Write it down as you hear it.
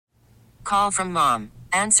call from mom.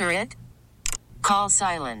 Answer it. Call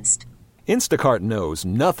silenced. Instacart knows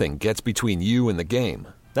nothing gets between you and the game.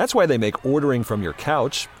 That's why they make ordering from your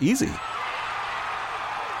couch easy.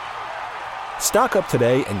 Stock up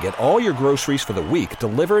today and get all your groceries for the week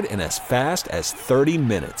delivered in as fast as 30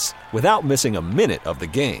 minutes without missing a minute of the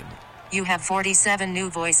game. You have 47 new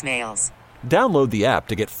voicemails. Download the app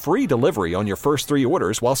to get free delivery on your first 3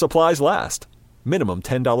 orders while supplies last. Minimum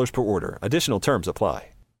 $10 per order. Additional terms apply.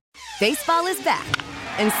 Baseball is back,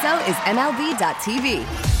 and so is MLB.tv.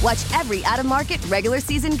 Watch every out-of-market regular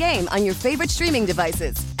season game on your favorite streaming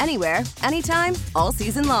devices, anywhere, anytime, all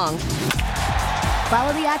season long.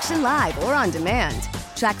 Follow the action live or on demand.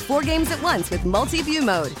 Track 4 games at once with multi-view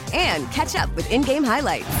mode and catch up with in-game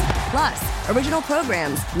highlights. Plus, original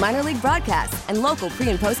programs, minor league broadcasts, and local pre-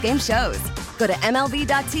 and post-game shows. Go to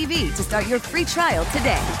MLB.tv to start your free trial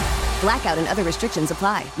today. Blackout and other restrictions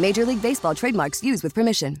apply. Major League Baseball trademarks used with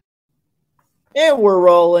permission. And we're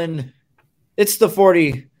rolling. It's the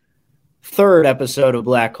 43rd episode of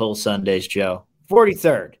Black Hole Sundays, Joe.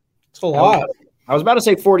 43rd. It's a lot. I was about to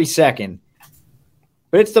say 42nd,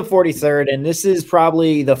 but it's the 43rd, and this is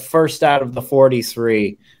probably the first out of the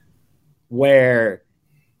 43 where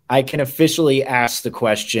I can officially ask the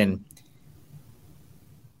question,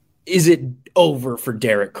 is it over for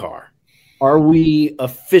Derek Carr? Are we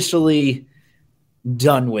officially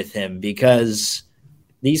done with him? Because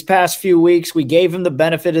these past few weeks, we gave him the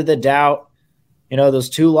benefit of the doubt. You know, those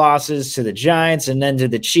 2 losses to the Giants and then to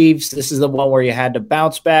the Chiefs. This is the one where you had to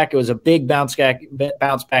bounce back. It was a big bounce back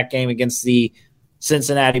game against the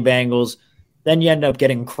Cincinnati Bengals. Then you end up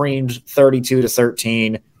getting creamed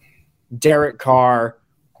 32-13. Derek Carr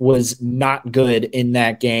was not good in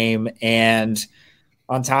that game. And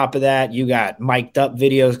on top of that, you got mic'd up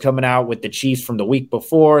videos coming out with the Chiefs from the week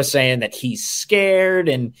before saying that he's scared.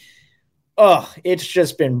 And, it's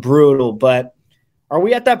just been brutal. But are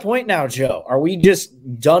we at that point now, Joe? Are we just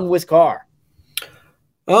done with Carr?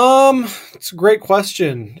 It's a great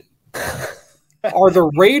question. Are the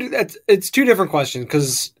Raiders? It's 2 different questions,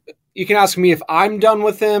 because you can ask me if I'm done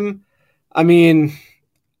with him. I mean,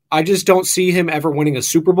 I just don't see him ever winning a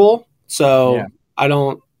Super Bowl. So yeah. I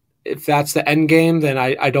don't. If that's the end game, then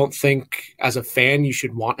I don't think as a fan you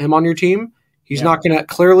should want him on your team. He's not going to.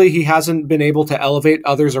 Clearly, he hasn't been able to elevate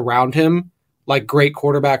others around him like great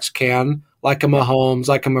quarterbacks can, like a Mahomes,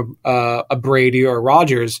 like a Brady or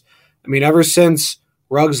Rodgers. I mean, ever since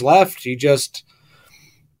Ruggs left,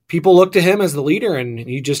 people look to him as the leader, and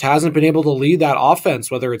he just hasn't been able to lead that offense,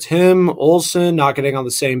 whether it's him, Olsen, not getting on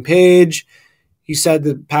the same page. He said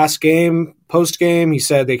the post-game, he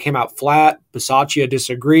said they came out flat. Bisaccia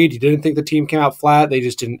disagreed. He didn't think the team came out flat. They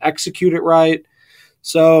just didn't execute it right.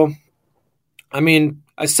 So, I mean,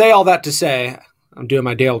 I say all that to say, I'm doing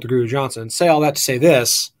my Dale DeGru Johnson, say all that to say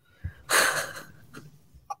this.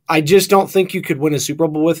 I just don't think you could win a Super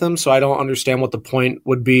Bowl with him, so I don't understand what the point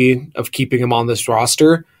would be of keeping him on this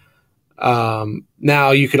roster.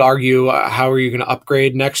 Now, you could argue, how are you going to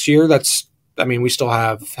upgrade next year? We still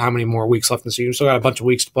have how many more weeks left in the season? We still got a bunch of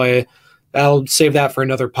weeks to play. I'll save that for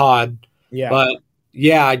another pod. Yeah. But,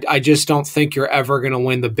 yeah, I just don't think you're ever going to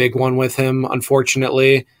win the big one with him,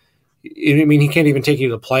 unfortunately. I mean, he can't even take you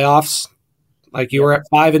to the playoffs. Like, you were at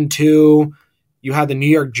 5-2. You had the New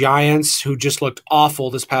York Giants, who just looked awful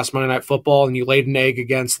this past Monday Night Football, and you laid an egg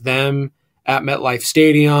against them at MetLife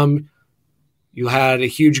Stadium. You had a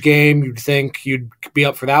huge game. You'd think you'd be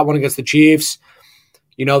up for that one against the Chiefs.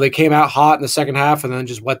 You know, they came out hot in the second half and then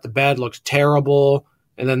just wet the bed, looked terrible.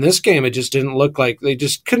 And then this game, it just didn't look like they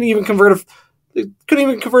just couldn't even convert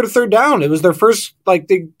a third down. It was their first,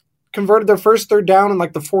 they converted their first third down in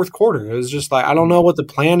the fourth quarter. It was just I don't know what the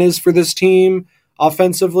plan is for this team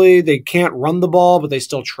offensively. They can't run the ball, but they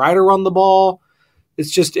still try to run the ball.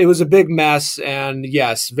 It was a big mess. And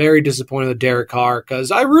yes, very disappointed with Derek Carr,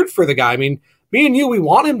 because I root for the guy. I mean, me and you, we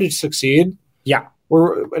want him to succeed. Yeah.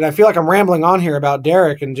 And I feel like I'm rambling on here about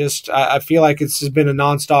Derek, and I feel like it's just been a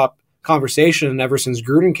nonstop conversation ever since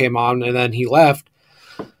Gruden came on and then he left.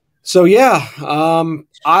 So yeah, I'm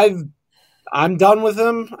done with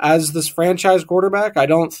him as this franchise quarterback. I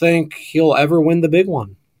don't think he'll ever win the big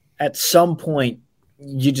one. At some point,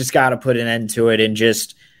 you just got to put an end to it and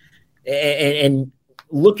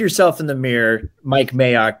look yourself in the mirror, Mike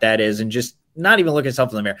Mayock, that is, and just not even look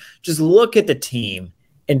yourself in the mirror. Just look at the team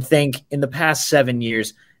and think, in the past 7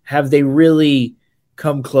 years, have they really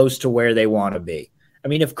come close to where they want to be? I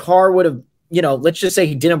mean, if Carr would have, let's just say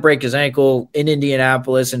he didn't break his ankle in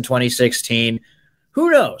Indianapolis in 2016,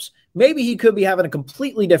 who knows? Maybe he could be having a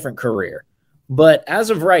completely different career. But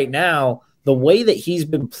as of right now, the way that he's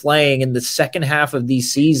been playing in the second half of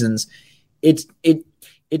these seasons, it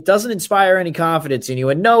it doesn't inspire any confidence in you.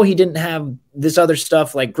 And no, he didn't have this other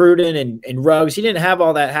stuff like Gruden and Ruggs. He didn't have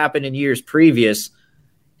all that happen in years previous.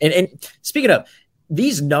 And speaking of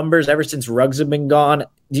these numbers, ever since Ruggs have been gone,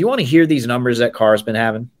 do you want to hear these numbers that Carr's been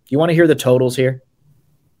having? Do you want to hear the totals here?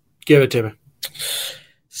 Give it to me.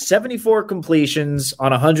 74 completions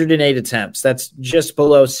on 108 attempts. That's just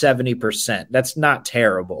below 70%. That's not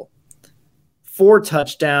terrible. 4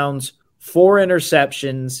 touchdowns, 4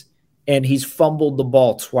 interceptions, and he's fumbled the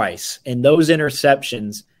ball twice. And those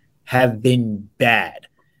interceptions have been bad.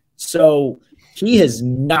 So he has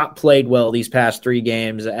not played well these past 3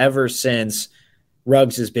 games ever since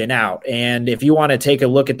Ruggs has been out. And if you want to take a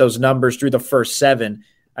look at those numbers through the first 7,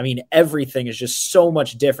 I mean, everything is just so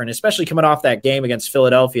much different, especially coming off that game against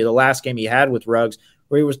Philadelphia, the last game he had with Ruggs,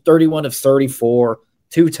 where he was 31 of 34,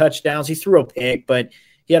 2 touchdowns. He threw a pick, but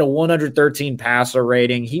he had a 113 passer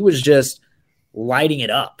rating. He was just lighting it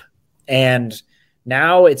up. And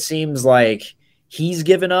now it seems like he's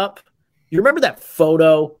given up. You remember that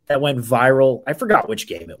photo that went viral? I forgot which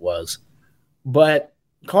game it was, but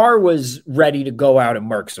Carr was ready to go out and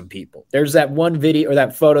murk some people. There's that one video or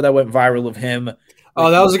that photo that went viral of him. Oh,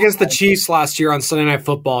 that was against the Chiefs last year on Sunday Night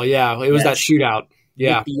Football. Yeah, it was that shootout.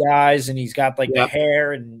 Yeah. With the eyes, and he's got the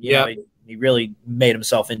hair, and you know, he really made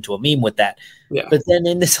himself into a meme with that. Yeah. But then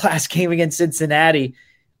in this last game against Cincinnati,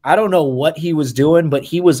 I don't know what he was doing, but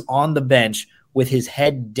he was on the bench with his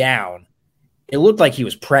head down. It looked like he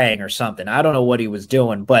was praying or something. I don't know what he was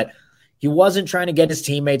doing, but he wasn't trying to get his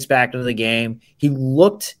teammates back into the game. He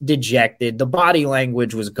looked dejected. The body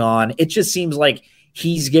language was gone. It just seems like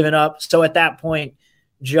he's given up. So at that point,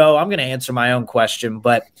 Joe, I'm going to answer my own question,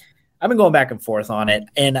 but I've been going back and forth on it,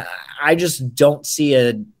 and I just don't see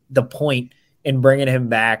the point in bringing him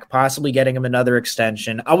back, possibly getting him another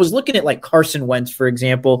extension. I was looking at like Carson Wentz, for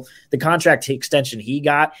example, the contract extension he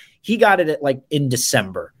got it at in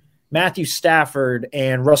December. Matthew Stafford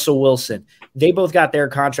and Russell Wilson, they both got their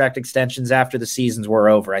contract extensions after the seasons were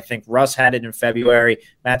over. I think Russ had it in February.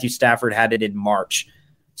 Matthew Stafford had it in March.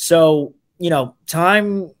 So,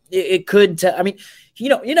 time, it could,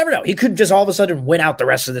 you never know. He could just all of a sudden win out the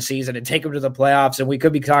rest of the season and take him to the playoffs, and we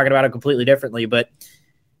could be talking about it completely differently, but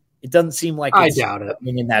it doesn't seem like I doubt it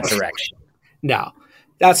in that direction. No,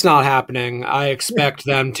 that's not happening. I expect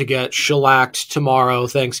them to get shellacked tomorrow,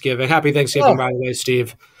 Thanksgiving. Happy Thanksgiving, by the way,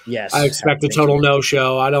 Steve. Yes. I expect a total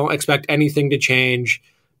no-show. I don't expect anything to change.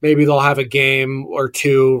 Maybe they'll have a game or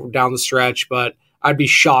 2 down the stretch, but I'd be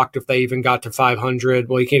shocked if they even got to 500.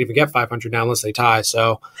 Well, you can't even get 500 now unless they tie.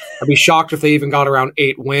 So I'd be shocked if they even got around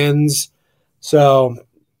 8 wins. So,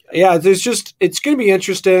 yeah, it's going to be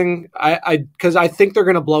interesting. Because I think they're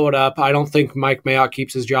going to blow it up. I don't think Mike Mayock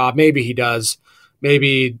keeps his job. Maybe he does.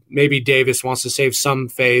 Maybe Davis wants to save some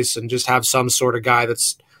face and just have some sort of guy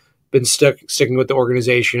that's been sticking with the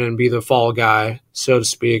organization and be the fall guy, so to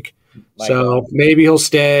speak. So maybe he'll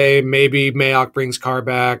stay. Maybe Mayock brings Carr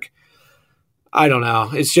back. I don't know.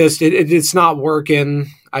 It's just it's not working.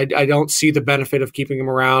 I don't see the benefit of keeping him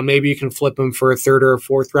around. Maybe you can flip him for a 3rd or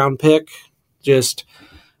 4th round pick.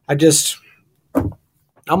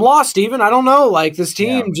 I'm lost, Steven. I don't know. This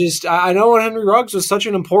team I know Henry Ruggs was such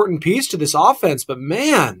an important piece to this offense, but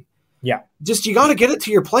man, you got to get it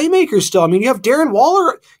to your playmakers still. I mean, you have Darren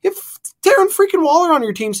Waller. You have Darren freaking Waller on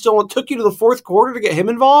your team still. It took you to the 4th quarter to get him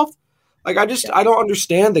involved. I don't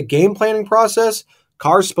understand the game planning process.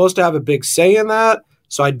 Carr's supposed to have a big say in that.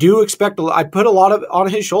 So I do expect I put a lot of on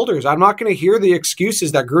his shoulders. I'm not going to hear the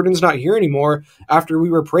excuses that Gruden's not here anymore after we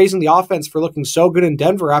were praising the offense for looking so good in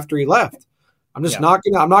Denver after he left. I'm just not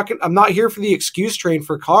going to I'm not here for the excuse train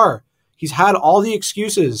for Carr. He's had all the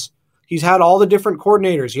excuses. He's had all the different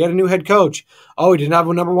coordinators. He had a new head coach. Oh, he didn't have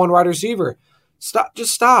a number 1 wide receiver.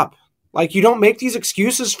 Stop. You don't make these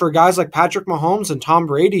excuses for guys like Patrick Mahomes and Tom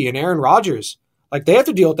Brady and Aaron Rodgers. They have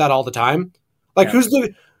to deal with that all the time. Who's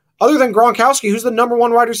other than Gronkowski, who's the number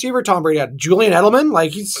 1 wide receiver Tom Brady had? Julian Edelman?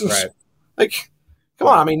 He's right. Come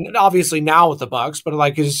on. I mean, obviously now with the Bucs,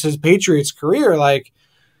 but his Patriots career,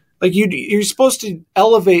 you're supposed to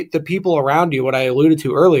elevate the people around you, what I alluded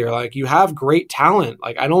to earlier. You have great talent.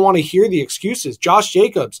 I don't want to hear the excuses. Josh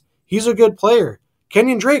Jacobs, he's a good player.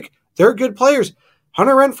 Kenyon Drake, they're good players.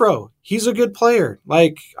 Hunter Renfrow, he's a good player.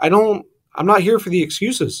 I'm not here for the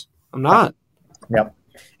excuses. I'm not. Yep.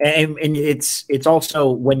 And it's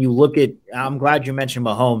also when you look at – I'm glad you mentioned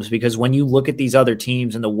Mahomes, because when you look at these other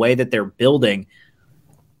teams and the way that they're building,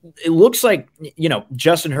 it looks like,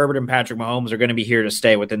 Justin Herbert and Patrick Mahomes are going to be here to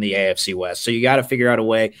stay within the AFC West. So you got to figure out a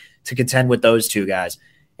way to contend with those 2 guys.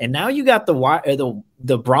 And now you got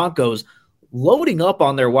the Broncos loading up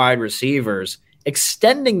on their wide receivers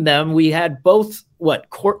extending them. We had both,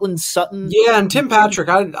 Cortland Sutton? Yeah, and Tim Patrick.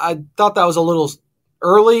 I thought that was a little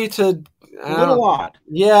early to – A little odd.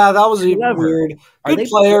 Yeah, that was However, weird. Good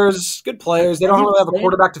players. They don't really have a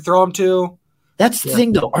quarterback to throw them to. That's the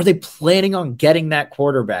thing, though. Are they planning on getting that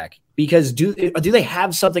quarterback? Because do they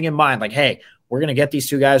have something in mind? Like, hey, we're going to get these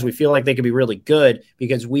two guys. We feel like they could be really good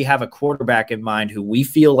because we have a quarterback in mind who we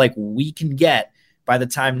feel like we can get by the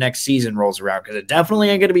time next season rolls around. Because it definitely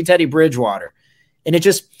ain't going to be Teddy Bridgewater. And it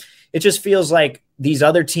just feels like these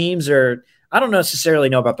other teams are – I don't necessarily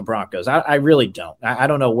know about the Broncos. I really don't. I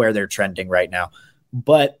don't know where they're trending right now.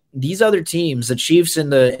 But these other teams, the Chiefs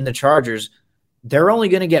and the Chargers, they're only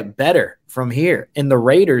going to get better from here. And the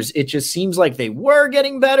Raiders, it just seems like they were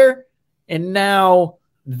getting better, and now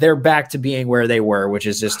they're back to being where they were, which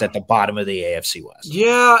is just at the bottom of the AFC West.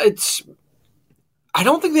 Yeah, I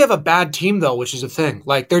don't think they have a bad team, though, which is a thing.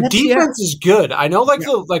 Like, their defense is good. I know,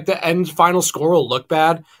 the end final score will look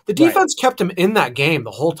bad. The defense kept them in that game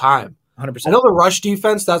the whole time. 100%. I know the rush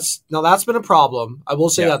defense, that's been a problem. I will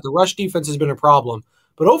say that. The rush defense has been a problem.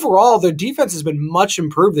 But overall, their defense has been much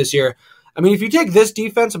improved this year. I mean, if you take this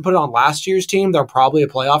defense and put it on last year's team, they're probably a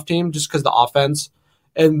playoff team just because the offense.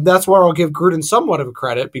 And that's where I'll give Gruden somewhat of a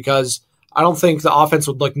credit because I don't think the offense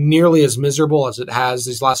would look nearly as miserable as it has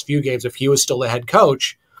these last few games if he was still the head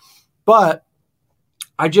coach. But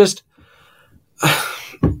I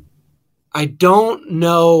don't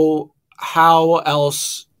know how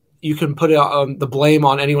else you can put the blame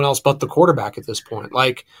on anyone else but the quarterback at this point.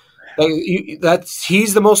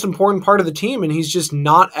 He's the most important part of the team, and he's just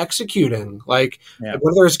not executing. Whether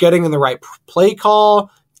it's getting in the right play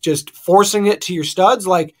call, just forcing it to your studs,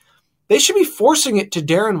 they should be forcing it to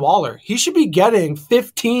Darren Waller. He should be getting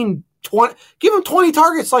 15, 20, give him 20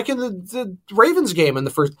 targets like in the Ravens game in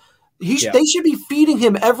the first. They should be feeding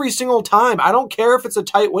him every single time. I don't care if it's a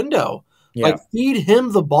tight window. Yeah. Feed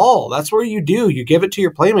him the ball. That's what you do. You give it to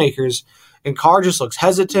your playmakers. And Carr just looks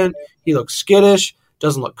hesitant. He looks skittish.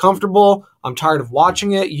 Doesn't look comfortable. I'm tired of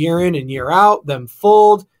watching it year in and year out. Them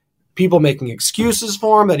fold. People making excuses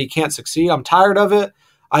for him that he can't succeed. I'm tired of it.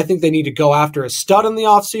 I think they need to go after a stud in the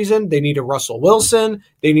offseason. They need a Russell Wilson.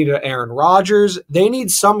 They need an Aaron Rodgers. They need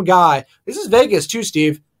some guy. This is Vegas too,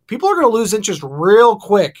 Steve. People are going to lose interest real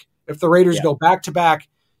quick if the Raiders go back-to-back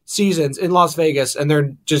seasons in Las Vegas and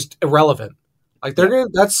they're just irrelevant.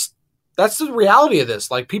 That's the reality of this.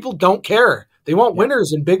 People don't care. They want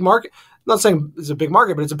winners in big market. I'm not saying it's a big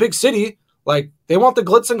market, but it's a big city. They want the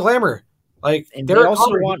glitz and glamour. And they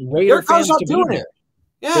also want Raider fans to be there.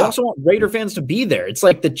 Yeah. They also want Raider fans to be there. It's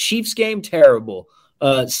like the Chiefs game, terrible.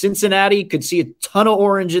 Cincinnati could see a ton of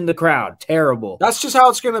orange in the crowd. Terrible. That's just how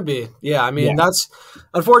it's going to be. Yeah, I mean, that's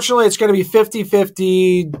unfortunately it's going to be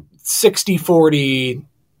 50-50, 60-40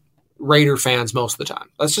 Raider fans most of the time.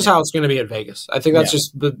 That's just how it's going to be at Vegas. I think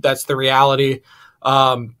that's the reality.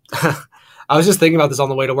 I was just thinking about this on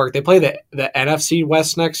the way to work. They play the NFC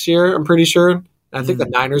West next year, I'm pretty sure. And I think the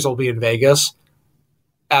Niners will be in Vegas.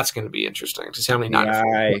 That's going to be interesting to see how many Niner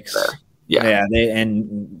fans are there. Yeah,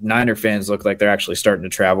 and Niner fans look like they're actually starting to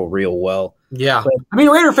travel real well. Yeah, I mean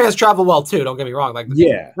Raider fans travel well too. Don't get me wrong.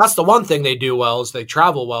 That's the one thing they do well is they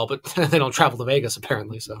travel well, but they don't travel to Vegas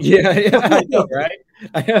apparently. So yeah, I know, right?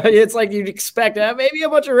 It's like you'd expect maybe a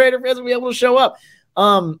bunch of Raider fans will be able to show up.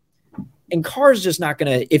 And Carr's just not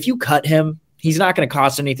going to. If you cut him, he's not going to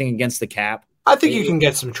cost anything against the cap. I think you can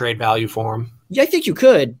get some trade value for him. Yeah, I think you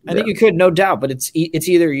could. I think you could, no doubt. But it's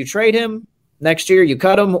either you trade him next year, you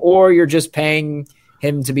cut him, or you're just paying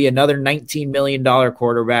him to be another $19 million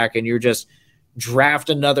quarterback, and you're just draft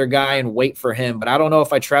another guy and wait for him. But I don't know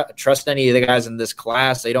if I trust any of the guys in this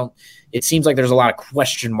class. It seems like there's a lot of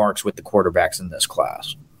question marks with the quarterbacks in this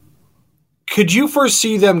class. Could you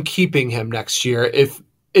foresee them keeping him next year?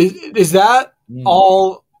 Is that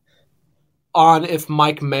all on if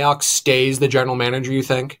Mike Mayock stays the general manager, you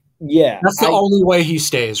think? Yeah. That's the only way he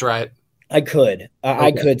stays, right? I could.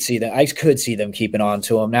 I could see that. I could see them keeping on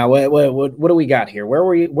to him. Now, what do we got here? Where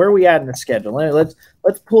are we at in the schedule?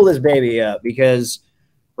 Let's pull this baby up because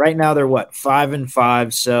right now they're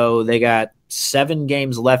 5-5, so they got 7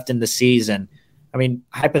 games left in the season. I mean,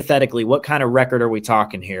 hypothetically, what kind of record are we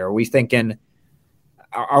talking here? Are we thinking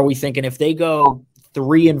if they go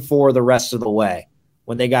 3-4 the rest of the way,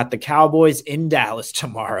 when they got the Cowboys in Dallas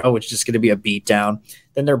tomorrow, which is going to be a beatdown,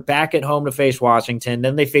 then they're back at home to face Washington.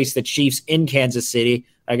 Then they face the Chiefs in Kansas City.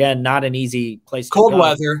 Again, not an easy place to go. Cold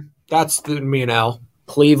weather. That's me and Al.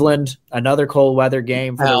 Cleveland, another cold weather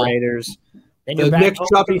game for the Raiders. Then you're back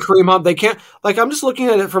up and Kareem Hunt. They can't. I'm just looking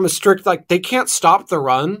at it from a strict. They can't stop the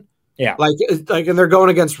run. Yeah. And they're going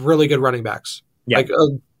against really good running backs. Yeah.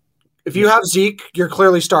 if you have Zeke, you're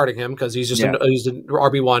clearly starting him because he's just he's an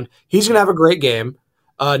RB1. He's going to have a great game.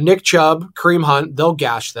 Nick Chubb, Kareem Hunt, they'll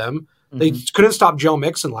gash them. They couldn't stop Joe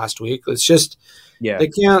Mixon last week. It's just they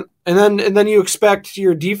can't. And then you expect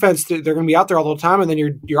your defense they're going to be out there all the time, and then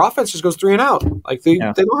your offense just goes 3 and out. Like they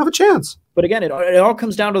don't have a chance. But again, it all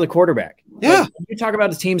comes down to the quarterback. Yeah. Like, when you talk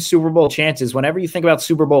about a team's Super Bowl chances, whenever you think about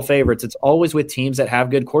Super Bowl favorites, it's always with teams that have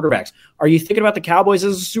good quarterbacks. Are you thinking about the Cowboys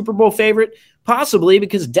as a Super Bowl favorite? Possibly,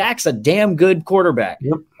 because Dak's a damn good quarterback.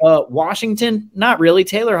 Yep. Washington, not really.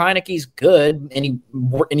 Taylor Heineke's good, and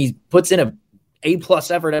he puts in a A+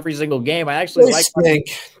 effort every single game. I actually like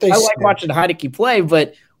watching Heineke play,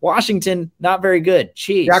 but Washington, not very good.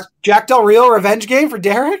 Chiefs. Jack Del Rio revenge game for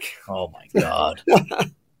Derek? Oh, my God.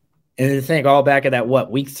 And to think all back at that,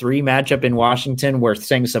 week 3 matchup in Washington where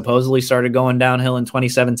things supposedly started going downhill in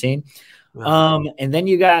 2017. And then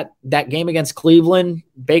you got that game against Cleveland,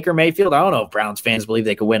 Baker Mayfield. I don't know if Browns fans believe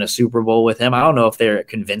they could win a Super Bowl with him. I don't know if they're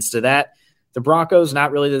convinced of that. The Broncos,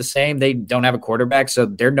 not really the same. They don't have a quarterback, so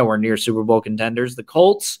they're nowhere near Super Bowl contenders. The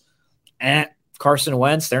Colts, Carson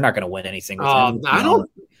Wentz, they're not going to win anything with him.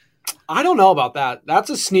 I don't know about that. That's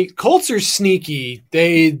a sneak. Colts are sneaky.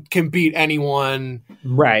 They can beat anyone.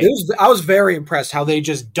 Right. I was very impressed how they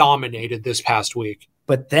just dominated this past week.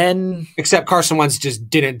 But then, except Carson Wentz just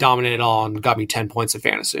didn't dominate at all and got me 10 points of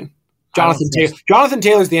fantasy. Jonathan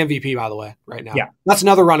Taylor's the MVP, by the way, right now. Yeah. That's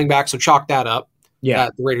another running back, so chalk that up. Yeah.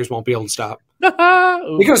 The Raiders won't be able to stop. They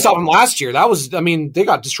could have stopped him last year. They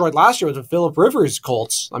got destroyed last year with the Phillip Rivers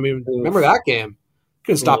Colts. Remember that game?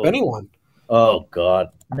 Couldn't stop anyone. Oh, God.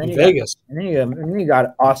 In Vegas. And then you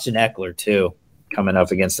got Austin Eckler, too, coming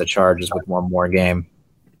up against the Chargers with one more game.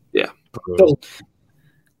 Yeah. So,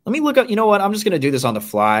 let me look up. You know what? I'm just going to do this on the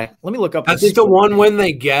fly. Let me look up. I think the one win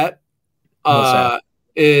they get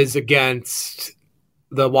is against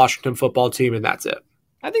the Washington football team, and that's it.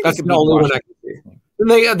 I think that's the only one I can see.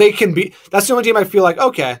 And they can be. That's the only team I feel like,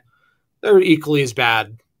 okay, they're equally as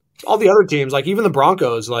bad. All the other teams, like even the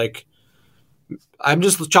Broncos, like I'm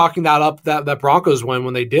just chalking that up. That Broncos win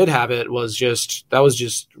when they did have it was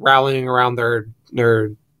just rallying around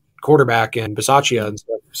their quarterback and Bisaccia and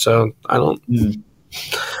stuff. So I don't.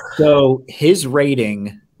 So his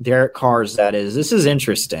rating, Derek Carr's, that is, this is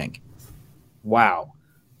interesting. Wow.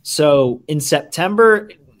 So in September,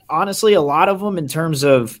 honestly, a lot of them in terms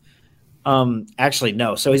of actually,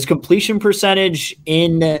 no. So his completion percentage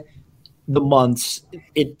in the months,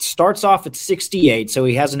 it starts off at 68. So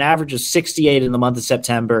he has an average of 68 in the month of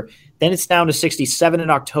September. Then it's down to 67 in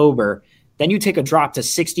October. Then you take a drop to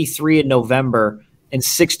 63 in November and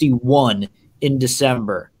 61 in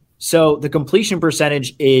December. So the completion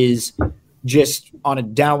percentage is just on a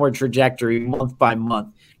downward trajectory month by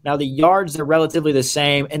month. Now the yards are relatively the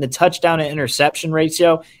same, and the touchdown to interception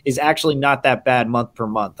ratio is actually not that bad month per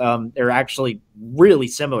month. They're actually really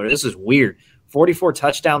similar. This is weird. 44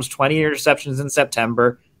 touchdowns, 20 interceptions in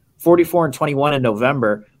September, 44 and 21 in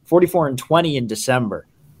November, 44 and 20 in December.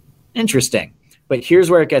 Interesting. But here's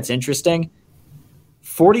where it gets interesting.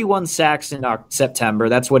 41 sacks in September.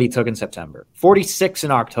 That's what he took in September. 46 in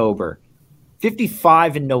October.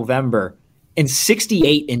 55 in November. And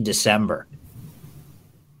 68 in December.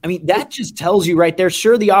 I mean, that just tells you right there.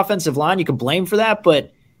 Sure, the offensive line, you can blame for that,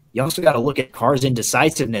 but you also got to look at Carr's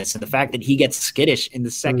indecisiveness and the fact that he gets skittish in the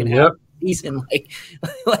second half of the season.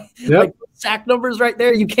 Like sack numbers right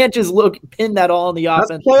there. You can't just pin that all on the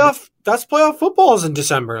offense. That's playoff footballs in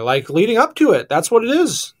December, like leading up to it. That's what it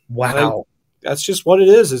is. Wow. Like, that's just what it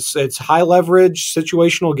is. It's high leverage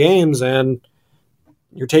situational games, and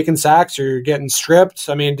you're taking sacks or you're getting stripped.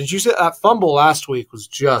 I mean, did you see that fumble last week was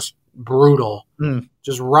just brutal?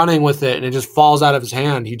 Just running with it, and it just falls out of his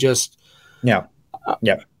hand. He just I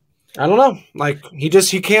don't know. Like he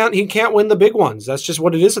can't win the big ones. That's just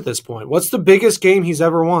what it is at this point. What's the biggest game he's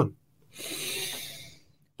ever won?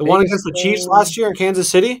 The one against the Chiefs last year in Kansas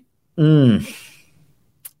City?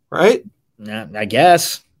 Right? Yeah, I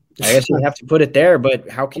guess you have to put it there, but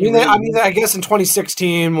how can you? I guess in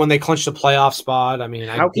 2016 when they clinched the playoff spot.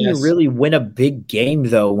 How can you really win a big game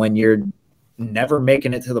though when you're never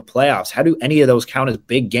making it to the playoffs? How do any of those count as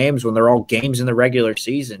big games when they're all games in the regular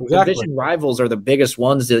season? Exactly. Division rivals are the biggest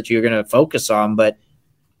ones that you're going to focus on, but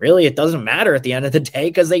really it doesn't matter at the end of the day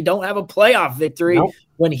because they don't have a playoff victory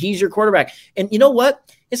when he's your quarterback. And you know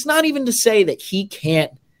what? It's not even to say that he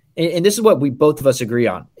can't. And this is what we both of us agree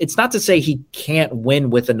on. It's not to say he can't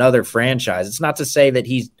win with another franchise. It's not to say that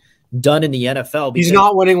he's done in the NFL. He's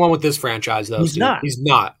not winning one with this franchise, though. He's not. He's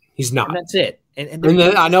not. And that's it. And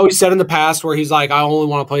then I know he said in the past where he's like, I only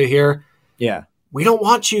want to play here. Yeah. We don't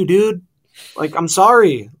want you, dude. Like, I'm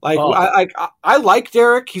sorry. Like, I like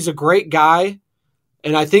Derek. He's a great guy.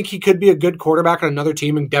 and I think he could be a good quarterback on another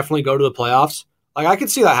team and definitely go to the playoffs. Like, I could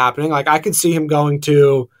see that happening. Like, I could see him going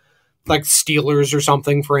to, like, Steelers or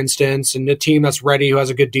something, for instance, and a team that's ready, who has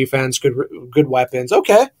a good defense, good weapons.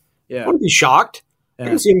 Okay. Yeah. I wouldn't be shocked. Yeah. I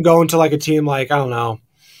can see him going to, like, a team like, I don't know,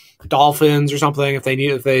 Dolphins or something, if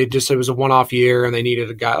it was a one-off year and they needed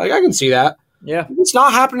a guy. Like, I can see that. Yeah. It's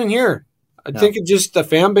not happening here. I think it just, the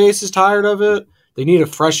fan base is tired of it. They need a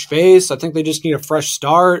fresh face. I think they just need a fresh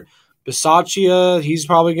start. Bisaccia, he's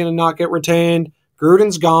probably going to not get retained.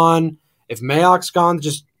 Gruden's gone. If Mayock's gone,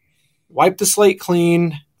 just wipe the slate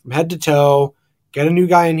clean from head to toe. Get a new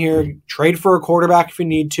guy in here. Trade for a quarterback if you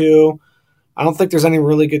need to. I don't think there's any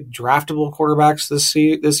really good draftable quarterbacks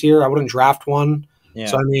this year. I wouldn't draft one. Yeah.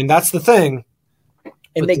 So, I mean, that's the thing.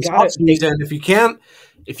 And they got it.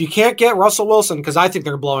 If you can't get Russell Wilson, because I think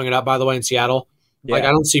they're blowing it up, by the way, in Seattle. Yeah. Like,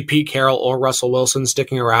 I don't see Pete Carroll or Russell Wilson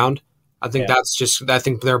sticking around. I think I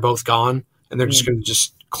think they're both gone, and they're just going to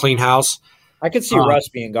just clean house. I could see Russ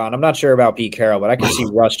being gone. I'm not sure about Pete Carroll, but I can see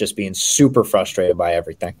Russ just being super frustrated by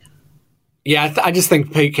everything. Yeah, I just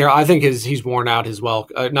think Pete Carroll. I think he's worn out his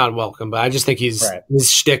not welcome, but I just think his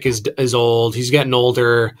shtick is old. He's getting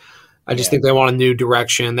older. I just think they want a new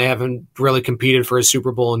direction. They haven't really competed for a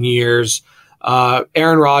Super Bowl in years.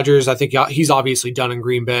 Aaron Rodgers, I think he's obviously done in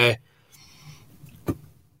Green Bay.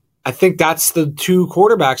 I think that's the two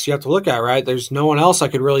quarterbacks you have to look at, right? There's no one else I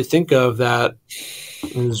could really think of that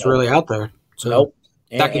is really out there. So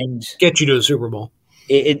that can get you to the Super Bowl.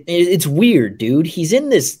 It's weird, dude. He's in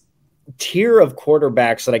this tier of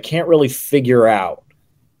quarterbacks that I can't really figure out.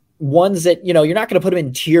 Ones that, you're not going to put him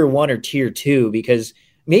in tier 1 or tier 2, because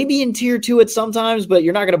maybe in tier 2 at sometimes, but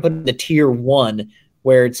you're not going to put him in the tier 1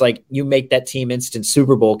 where it's like you make that team instant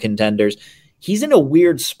Super Bowl contenders. He's in a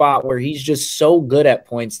weird spot where he's just so good at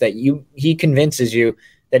points that he convinces you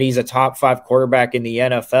that he's a top 5 quarterback in the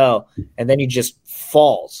NFL, and then he just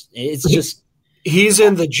falls. It's just he's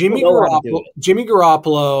in the Jimmy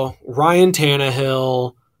Garoppolo, Ryan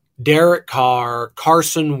Tannehill, Derek Carr,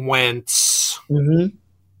 Carson Wentz. Mm-hmm.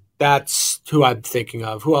 That's who I'm thinking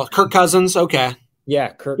of. Who else? Kirk Cousins. Okay. Yeah,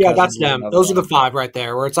 Kirk Cousins. That's them. Those are the 5 right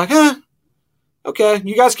there. Where it's like, okay,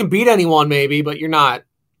 you guys can beat anyone maybe, but you're not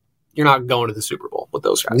going to the Super Bowl with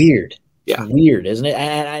those guys. Weird. Yeah. It's weird, isn't it?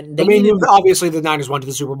 Obviously the Niners went to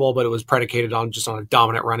the Super Bowl, but it was predicated on a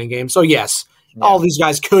dominant running game. So yes, all these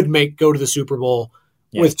guys could go to the Super Bowl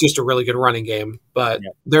with just a really good running game, but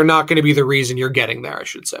they're not going to be the reason you're getting there, I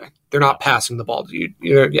should say. They're not passing the ball to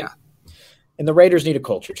you. And the Raiders need a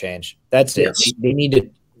culture change. That's it. Yes. They need to,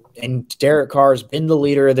 and Derek Carr's been the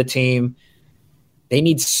leader of the team. They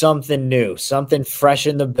need something new, something fresh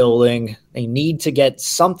in the building. They need to get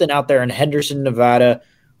something out there in Henderson, Nevada,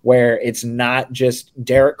 where it's not just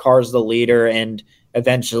Derek Carr's the leader and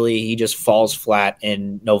eventually he just falls flat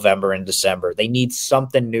in November and December. They need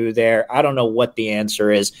something new there. I don't know what the answer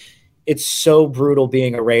is. It's so brutal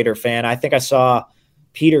being a Raider fan. I think I saw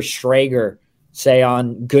Peter Schrager say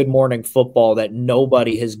on Good Morning Football that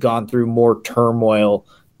nobody has gone through more turmoil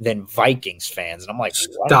than Vikings fans. And I'm like,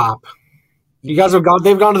 what? Stop. You guys they've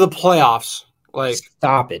gone to the playoffs. Like,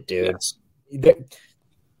 stop it, dude. Yes.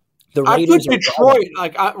 The Raiders Detroit,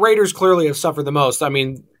 Raiders clearly have suffered the most. I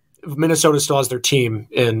mean, Minnesota still has their team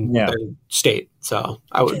in their state, so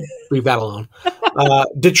I would leave that alone.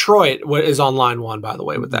 Detroit is on line 1, by the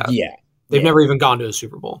way, with that. Yeah. They've never even gone to a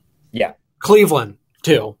Super Bowl. Yeah. Cleveland,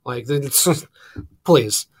 too. Like,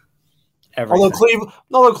 please. Everything.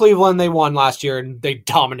 Although Cleveland, they won last year and they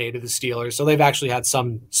dominated the Steelers, so they've actually had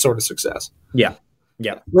some sort of success. Yeah.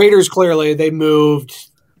 Yeah. Raiders, clearly, they moved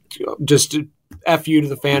just to F you to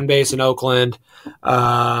the fan base in Oakland.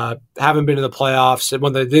 Haven't been to the playoffs. And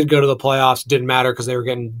when they did go to the playoffs, it didn't matter because they were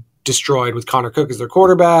getting destroyed with Connor Cook as their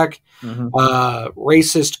quarterback. Mm-hmm.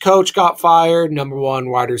 Racist coach got fired. Number 1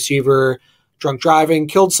 wide receiver, drunk driving,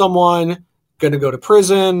 killed someone, going to go to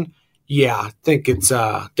prison. Yeah, I think it's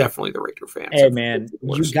definitely the Raider fans. Hey, man,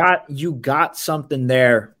 you got something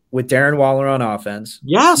there with Darren Waller on offense.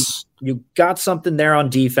 Yes. You got something there on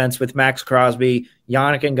defense with Max Crosby,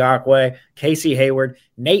 Yannick Ngakoue, Casey Hayward.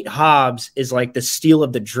 Nate Hobbs is like the steal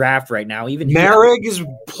of the draft right now. Even Merrick is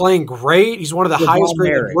playing great. He's one of the highest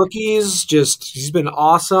rated rookies. He's been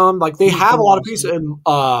awesome. Like, they have a lot of pieces.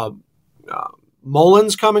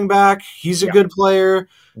 Mullins coming back. He's a good player.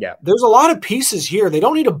 Yeah. There's a lot of pieces here. They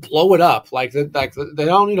don't need to blow it up. They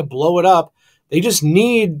don't need to blow it up. They just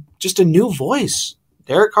need a new voice.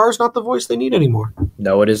 Derek Carr's not the voice they need anymore.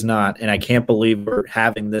 No, it is not. And I can't believe we're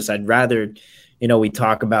having this. I'd rather, we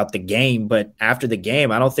talk about the game, but after the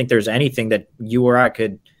game, I don't think there's anything that you or I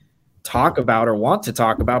could talk about or want to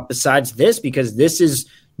talk about besides this, because this is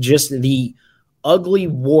just the ugly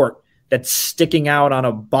wart that's sticking out on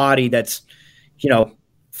a body that's,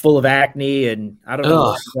 full of acne. And I don't know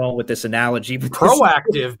where I'm going with this analogy, but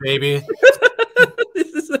Proactive, baby.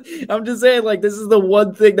 I'm just saying, like, this is the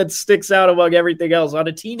one thing that sticks out among everything else on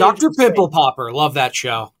a teenager. Dr. Pimple Popper, love that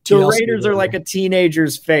show. The Raiders are like a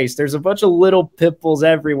teenager's face. There's a bunch of little pimples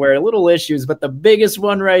everywhere, little issues, but the biggest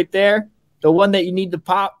one right there, the one that you need to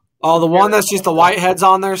pop. Oh, the one that's just the whiteheads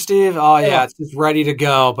on there, Steve? Oh, yeah, it's just ready to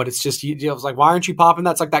go, but it's just, it's like, why aren't you popping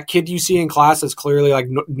that? It's like that kid you see in class that's clearly, like,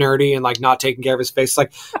 nerdy and, like, not taking care of his face. It's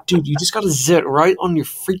like, dude, you just got to zit right on your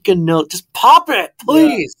freaking nose. Just pop it,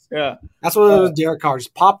 please. Yeah. That's what it was with Derek Carr.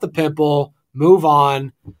 Just pop the pimple, move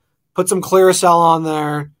on, put some Clearasil on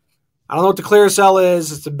there. I don't know what the Clearasil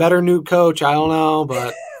is. It's a better new coach. I don't know,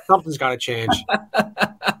 but something's got to change.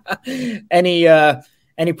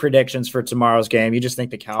 Any predictions for tomorrow's game? You just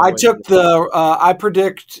think the Cowboys? I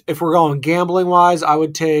predict if we're going gambling wise, I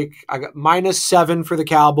got -7 for the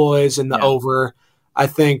Cowboys and the over. I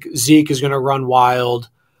think Zeke is going to run wild.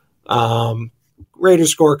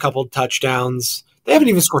 Raiders score a couple touchdowns. They haven't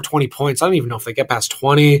even scored 20 points. I don't even know if they get past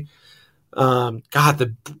 20.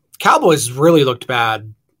 The Cowboys really looked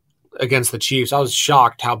bad against the Chiefs. I was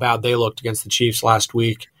shocked how bad they looked against the Chiefs last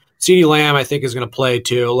week. CeeDee Lamb, I think, is going to play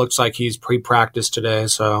too. It looks like he's pre-practiced today,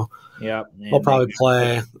 so he'll probably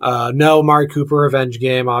play. No Amari Cooper revenge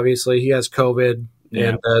game, obviously. He has COVID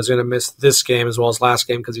and is going to miss this game as well as last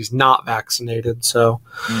game because he's not vaccinated. So,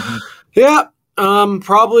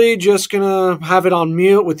 probably just going to have it on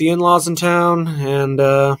mute with the in-laws in town. And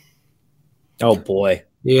oh, boy.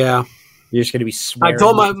 Yeah. You're just going to be swearing. I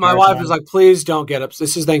told my wife, was like, please don't get up.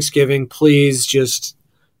 This is Thanksgiving. Please just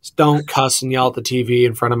don't cuss and yell at the TV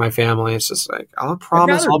in front of my family. It's just like, I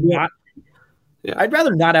promise I'll be I'd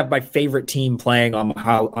rather not have my favorite team playing on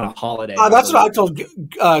a holiday. That's what I told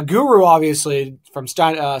Guru, obviously, from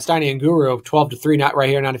Steiny and Guru, 12-3, right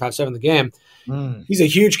here, 95.7 the game. He's a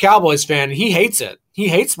huge Cowboys fan, and he hates it. He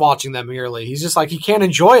hates watching them yearly. He's just like, he can't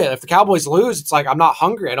enjoy it. If the Cowboys lose, it's like, I'm not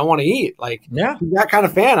hungry. I don't want to eat. Like, he's that kind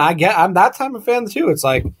of fan. I'm that type of fan, too. It's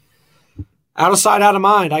like, out of sight, out of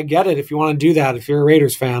mind. I get it if you want to do that, if you're a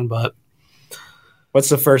Raiders fan, but. What's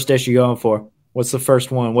the first dish you going for? What's the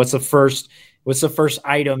first one? What's the first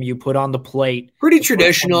item you put on the plate? Pretty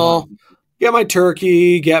traditional. Get my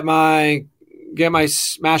turkey, get my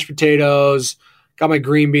mashed potatoes, got my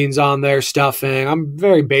green beans on there, stuffing. I'm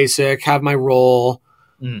very basic. Have my roll.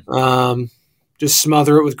 Just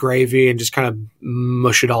smother it with gravy and just kind of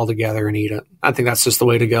mush it all together and eat it. I think that's just the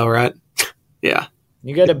way to go, right? Yeah.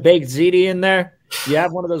 You got a baked ziti in there? You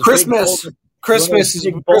have one of those Christmas. Christmas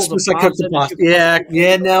I cook the pasta.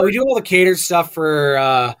 Yeah. No, we do all the catered stuff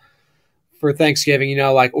for Thanksgiving.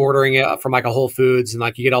 Like ordering it from like a Whole Foods, and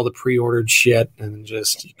like you get all the pre-ordered shit and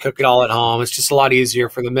just you cook it all at home. It's just a lot easier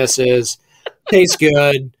for the missus. Tastes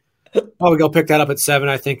good. Probably go pick that up at 7.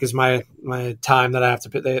 I think is my time that I have to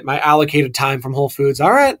pick my allocated time from Whole Foods.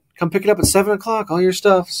 All right, come pick it up at 7:00. All your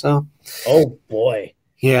stuff. So. Oh boy.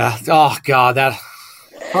 Yeah. Oh God.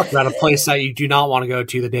 Talk about a place that you do not want to go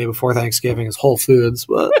to the day before Thanksgiving is Whole Foods,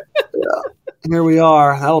 but here we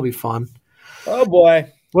are. That'll be fun. Oh boy!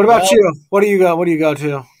 What about you? What do you go? What do you go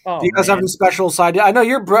to? Oh, do you guys have any special side? I know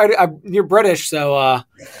you're British, so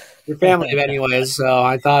your family, anyways. So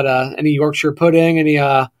I thought any Yorkshire pudding, any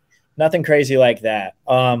nothing crazy like that.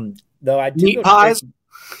 Though I do meat pies.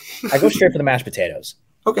 I go straight for the mashed potatoes.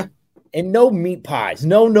 Okay. And no meat pies.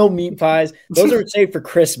 No meat pies. Those are saved for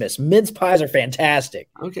Christmas. Mince pies are fantastic.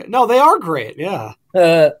 Okay. No, they are great. Yeah.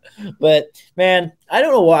 But, man, I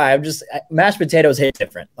don't know why. Mashed potatoes hit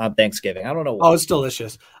different on Thanksgiving. I don't know why. Oh, it's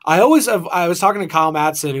delicious. I was talking to Kyle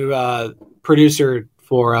Madsen, who producer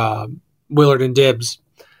for Willard and Dibs.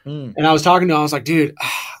 And I was talking to him. I was like, dude,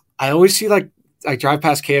 I always see like I drive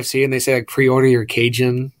past KFC and they say like pre-order your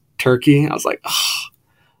Cajun turkey. I was like,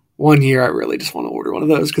 one year I really just want to order one of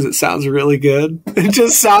those because it sounds really good. It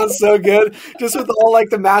just sounds so good. Just with all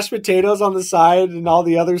like the mashed potatoes on the side and all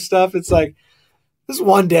the other stuff. It's like, this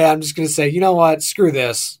one day I'm just going to say, you know what? Screw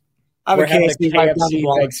this. I have We're a KFC right down the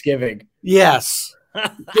block. Thanksgiving. Yes.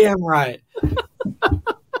 Damn right.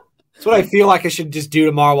 That's what I feel like I should just do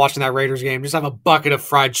tomorrow watching that Raiders game. Just have a bucket of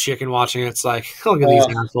fried chicken watching it. It's like, look at these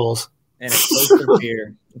assholes. And it's close to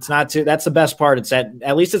beer. It's not too. That's the best part. It's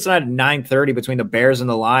at least it's not at 9:30 between the Bears and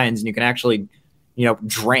the Lions, and you can actually,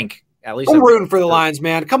 drink. At least I'm rooting for the Lions,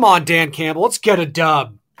 man. Come on, Dan Campbell. Let's get a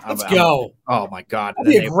dub. Let's go. Oh my God,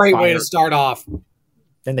 that'd be a great way to start off.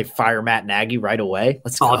 Then they fire Matt Nagy right away.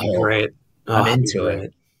 Let's go. That'd be great. I'm into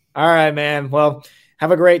it. All right, man. Well,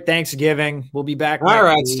 have a great Thanksgiving. We'll be back. All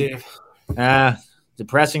right, Steve.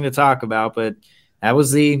 Depressing to talk about, but That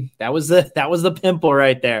was the pimple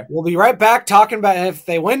right there. We'll be right back talking about if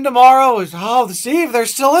they win tomorrow. Steve, they're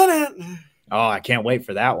still in it. Oh, I can't wait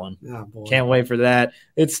for that one. Oh, boy. Can't wait for that.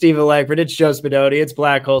 It's Steven Langford. It's Joe Spadoni. It's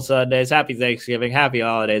Black Hole Sundays. Happy Thanksgiving. Happy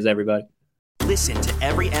holidays, everybody. Listen to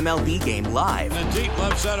every MLB game live. In the deep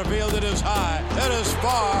left center field, it is high, it is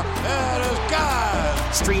far, it is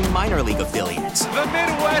gone. Stream minor league affiliates. The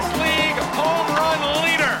Midwest League home run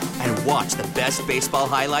leader. And watch the best baseball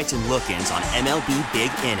highlights and look-ins on MLB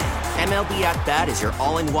Big Inning. MLB At Bat is your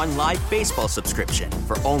all-in-one live baseball subscription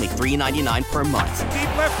for only $3.99 per month.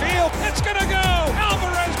 Deep left field, it's gonna go.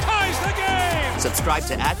 Alvarez ties the game. Subscribe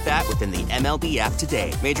to At Bat within the MLB app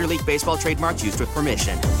today. Major League Baseball trademarks used with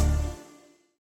permission.